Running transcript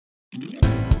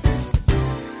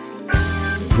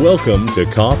Welcome to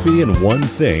Coffee and One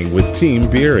Thing with Team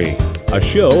Beery, a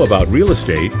show about real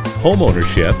estate,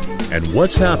 homeownership, and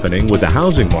what's happening with the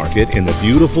housing market in the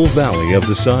beautiful Valley of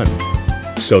the Sun.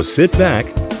 So sit back,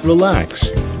 relax,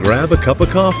 grab a cup of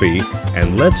coffee,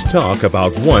 and let's talk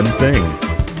about one thing.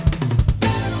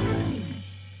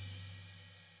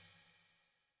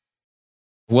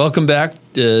 Welcome back.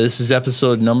 This is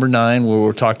episode number 9, where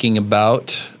we're talking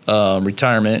about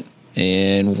retirement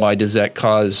and why does that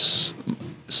cause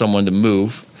someone to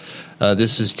move.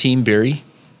 This is Team Beery,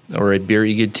 or a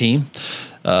Beery Good team.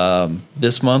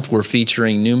 This month we're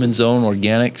featuring Newman's Own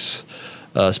Organics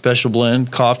Special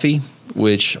Blend Coffee,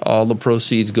 which all the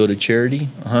proceeds go to charity,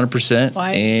 100%.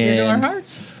 Why it's dear to our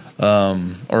hearts.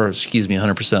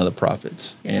 100% of the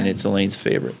profits. Yeah. And it's Elaine's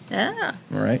favorite. Yeah,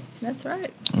 All right. that's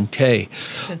right. Okay.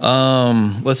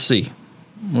 Let's see.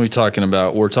 What are we talking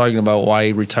about? We're talking about why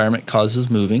retirement causes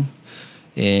moving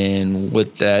and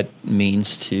what that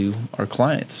means to our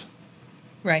clients,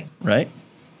 Right. right?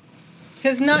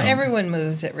 Because not everyone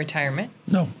moves at retirement,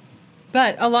 No.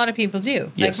 but a lot of people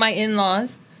do. Yes. Like my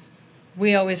in-laws,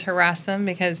 we always harass them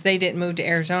because they didn't move to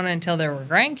Arizona until there were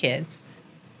grandkids.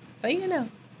 But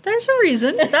There's a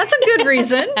reason. That's a good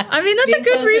reason. I mean, that's Being a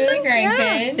good closer to reason. the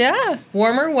grandkids. Yeah.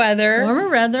 warmer weather Warmer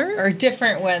weather. or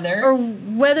different weather. Or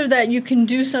weather that you can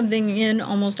do something in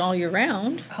almost all year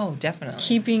round. Oh, definitely.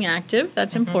 Keeping active,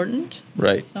 that's important.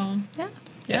 Right. So, yeah.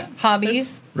 Yeah.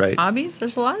 Hobbies Right. Hobbies,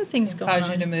 there's a lot of things going cause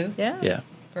on. you to move Yeah. Yeah.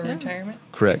 for Yeah. retirement.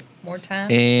 Correct. More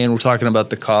time. And we're talking about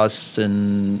the costs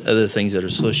and other things that are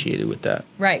associated with that.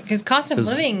 Right. Because cost of 'Cause-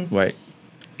 living Right.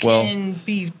 Well, can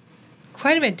be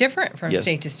quite a bit different from Yes.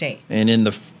 state to state. and in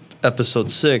the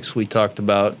episode 6, we talked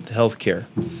about healthcare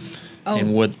Oh,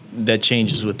 and what that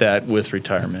changes with that with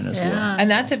retirement as well. Yeah.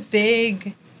 and that's a big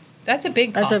cost. That's a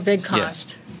big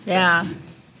cost. Yeah.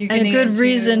 You're And a getting good into-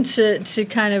 reason to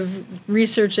kind of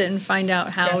research it and find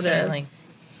out Definitely.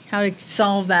 how to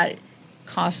solve that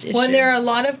cost issue. Well, there are a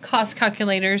lot of cost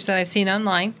calculators that I've seen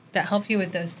online that help you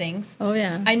with those things. Oh,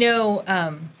 yeah. I know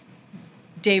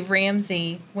Dave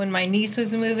Ramsey, when my niece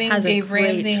was moving, Has a Dave great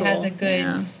Ramsey has tool, a good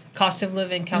yeah. cost of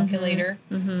living calculator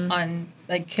on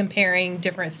like comparing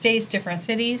different states, different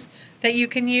cities that you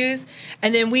can use.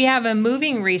 And then we have a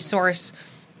moving resource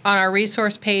on our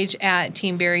resource page at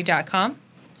teamberry.com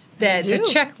that's a do.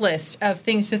 checklist of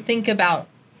things to think about.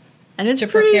 And it's to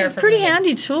pretty prepare for pretty moving.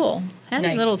 handy tool. Handy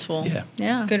Nice. little tool. Yeah.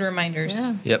 Yeah. Good reminders.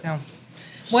 Yeah. Yep. So,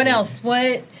 what else?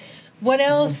 What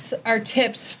else are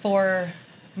tips for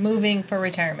moving for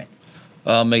retirement?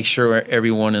 Make sure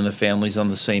everyone in the family's on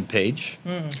the same page.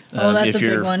 Oh, that's if a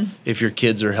big your- one. If your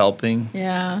kids are helping,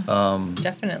 Yeah.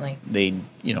 Definitely.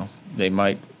 they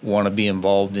might want to be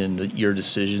involved in your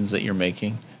decisions that you're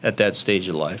making at that stage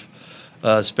of life,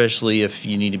 especially if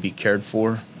you need to be cared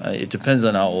for. It depends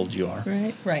on how old you are,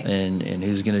 Right. Right. and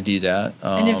who's going to do that.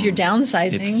 And if you're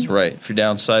downsizing. If you're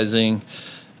downsizing,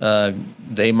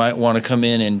 they might want to come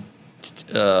in and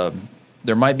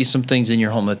there might be some things in your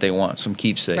home that they want, some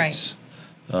keepsakes.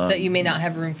 That you may not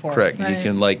have room for. Correct. Right. You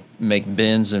can make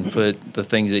bins and put the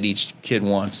things that each kid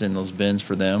wants in those bins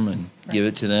for them and give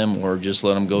it to them, or just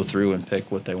let them go through and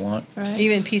pick what they want. Right.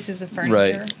 Even pieces of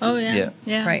furniture. Right. Oh, yeah. Yeah.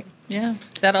 Yeah. Right. Yeah.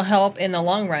 That'll help in the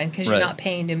long run because Right. you're not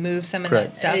paying to move some of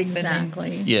Correct. that stuff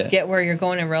Exactly. and Yeah. then get where you're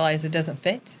going and realize it doesn't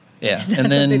fit. Yeah, That's and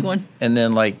then a big one. And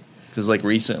then because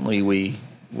recently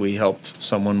we helped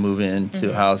someone move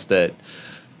into a house that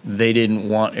they didn't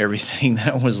want everything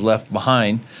that was left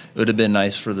behind. It would have been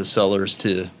nice for the sellers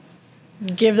to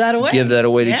Give that away. give that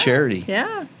away to Yeah. charity.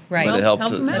 Yeah. Right. But it Help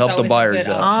helped them out. help That's the always a buyers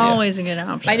good out. option. Always a good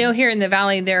option. I know here in the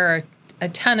Valley there are a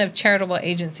ton of charitable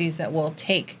agencies that will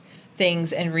take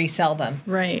things and resell them.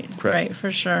 Right, Correct. right,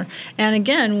 for sure. And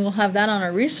again, we'll have that on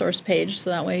our resource page so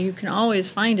that way you can always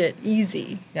find it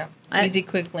easy. Yeah. I- Easy,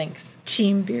 quick links.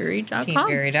 Teamberry.com.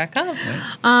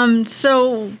 Teamberry.com.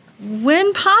 So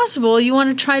when possible, you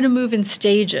want to try to move in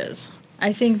stages.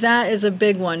 I think that is a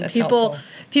big one. That's people helpful.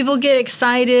 people get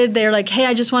excited. They're like, "Hey,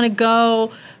 I just want to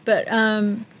go," but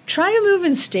try to move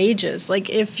in stages. Like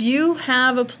if you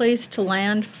have a place to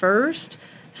land first,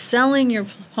 selling your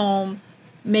home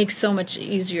makes so much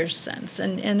easier sense.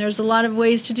 And there's a lot of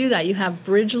ways to do that. You have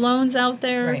bridge loans out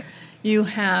there. Right. You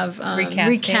have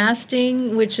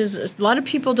Recasting. which is a lot of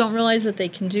people don't realize that they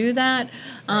can do that.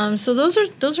 So those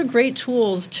are great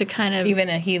tools to kind of Even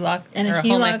a HELOC and or a HELOC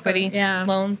home or- equity yeah,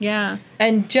 loan. Yeah,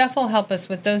 And Jeff will help us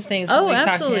with those things when Oh, we talk to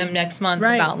absolutely. him next month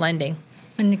Right. about lending.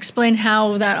 and explain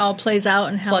how that all plays out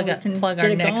and how we can Plug get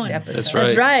our it next going. episode. That's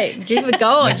That's right. Keep it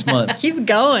going. Next month. Keep it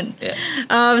going.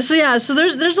 Yeah. So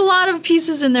there's a lot of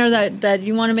pieces in there that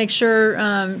you want to make sure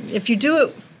if you do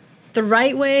it the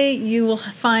right way, you will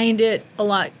find it a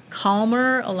lot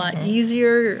calmer, a lot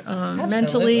easier mentally.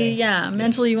 Absolutely. Yeah,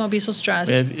 mentally you won't be so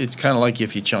stressed. It's kind of like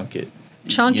if you chunk it.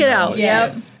 Chunk You it know, out.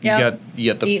 yes. Yep.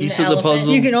 You got the Eat an piece of the elephant.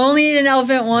 puzzle. You can only eat an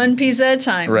elephant one piece at a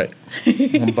time. Right.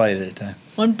 One bite at a time.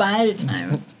 One bite at a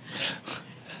time.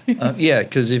 Yeah,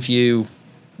 because if you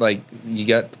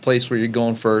got the place where you're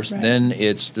going first, Right. then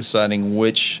it's deciding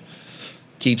which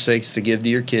keepsakes to give to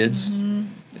your kids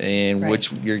and Right.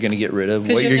 which you're going to get rid of,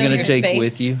 'Cause what you'll you're know going to your take space.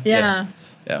 with you. Yeah.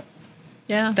 Yeah.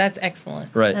 Yeah. That's excellent.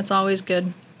 Right. That's always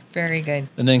good. Very good.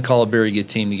 And then call a very good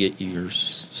team to get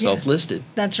yourself listed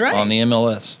That's right. on the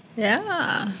MLS.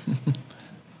 Yeah.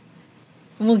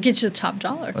 We'll get you the top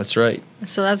dollar. That's right.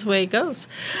 So that's the way it goes.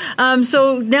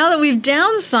 So now that we've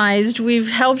downsized, we've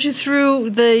helped you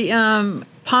through the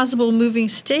possible moving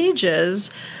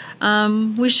stages.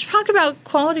 We should talk about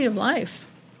quality of life.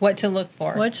 What to look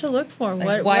for. What to look for.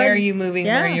 Like, why are you moving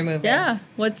where you're moving? Yeah.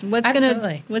 What's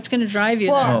Absolutely. gonna drive you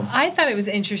Well, there? I thought it was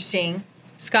interesting.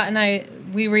 Scott and I,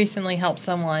 we recently helped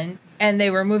someone, and they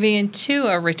were moving into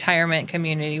a retirement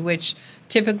community, which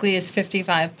typically is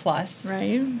 55 plus,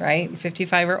 Right.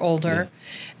 55 or older.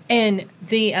 And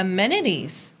the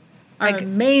amenities, Are like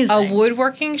amazing. a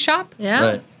woodworking shop, Yeah.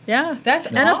 Right. Yeah. That's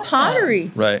and awesome. a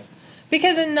pottery. Right.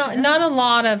 because not a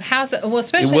lot of houses, well,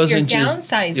 especially if you're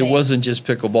downsizing. It wasn't just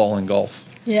pickleball and golf.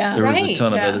 Yeah. There was a Right.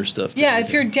 ton Yeah. of other stuff. Yeah,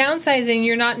 if you're downsizing,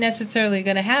 you're not necessarily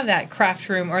going to have that craft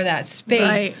room or that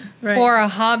space Right. for a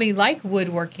hobby like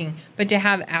woodworking, but to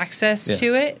have access Yeah.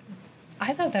 to it,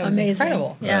 I thought that was Amazing.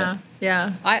 incredible. Yeah. Right.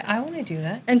 Yeah. I want to do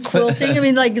that. And quilting. I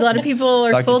mean, like a lot of people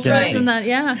are Talk to quilters Timothy. and that.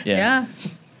 Yeah. Yeah. Yeah.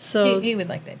 So He would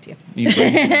like that too. You-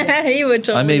 he would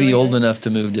totally. I may be like old it. enough to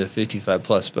move to 55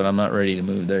 plus, but I'm not ready to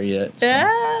move there yet. so.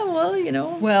 Yeah. Well, you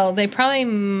know. Well, they probably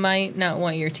might not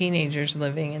want your teenagers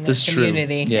living in That's this true.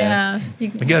 community. Yeah.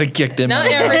 You I got to kick them Not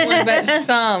out. everyone, but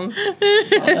some.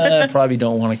 I probably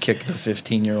don't want to kick the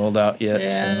 15-year-old out yet.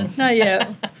 Yeah. So. Not yet.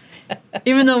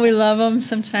 Even though we love them,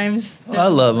 sometimes. I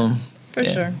love them. For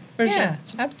sure. For Yeah,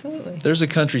 sure. absolutely. There's a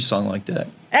country song like that.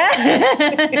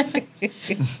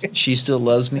 She still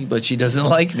loves me, but she doesn't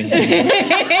like me.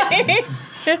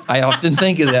 I often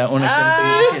think of that when it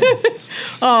comes to the kids.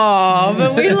 Oh,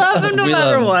 but we love them no We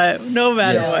matter love 'em. what. No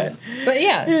matter Yes. what. But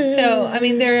yeah, so I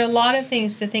mean, there are a lot of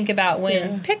things to think about when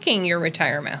Yeah. picking your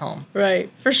retirement home. Right.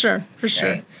 For sure. For sure.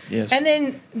 Right? Yes. And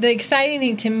then the exciting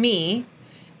thing to me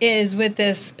is with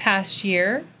this past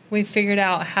year, we figured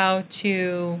out how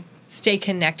to stay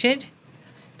connected,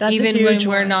 That's even a huge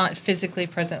when we're one. not physically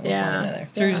present with Yeah. one another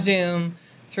through Yeah. Zoom,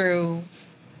 through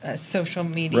social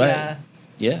media. Right.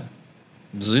 Yeah.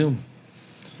 Zoom.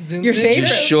 Zoom Your Zoom, favorite?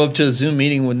 Just show up to a Zoom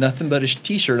meeting with nothing but a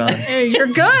t-shirt on, Hey, you're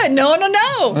good. No one will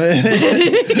know.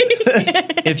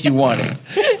 if you want it.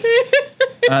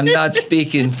 I'm not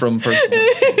speaking from personal.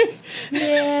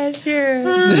 Yeah,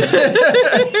 sure.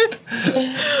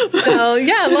 So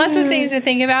yeah, lots of things to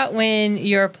think about when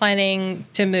you're planning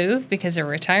to move because of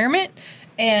retirement,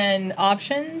 and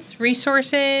options,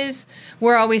 resources.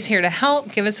 We're always here to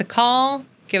help. Give us a call,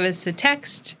 give us a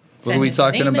text. What are send we us an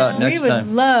talking about email. next we would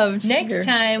time? love to hear. Next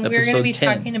time, we're going to Episode be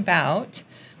 10. talking about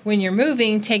when you're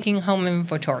moving, taking home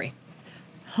inventory.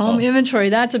 Home Oh. inventory.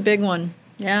 That's a big one.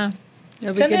 Yeah.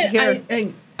 That'll be good to hear.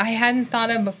 Something I hadn't thought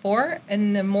of before,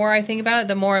 and the more I think about it,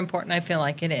 the more important I feel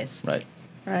like it is. Right.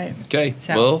 Right. Okay.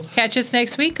 So Well, catch us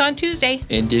next week on Tuesday.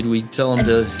 and did we tell them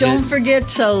to Don't hit forget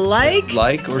to like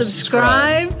or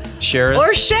subscribe, share it?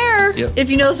 or share Yep. if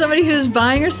you know somebody who's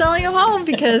buying or selling a home,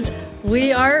 because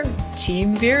we are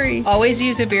Team Beery. Always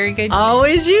use a very good.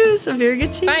 Always use a very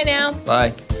good team. Bye now.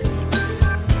 Bye.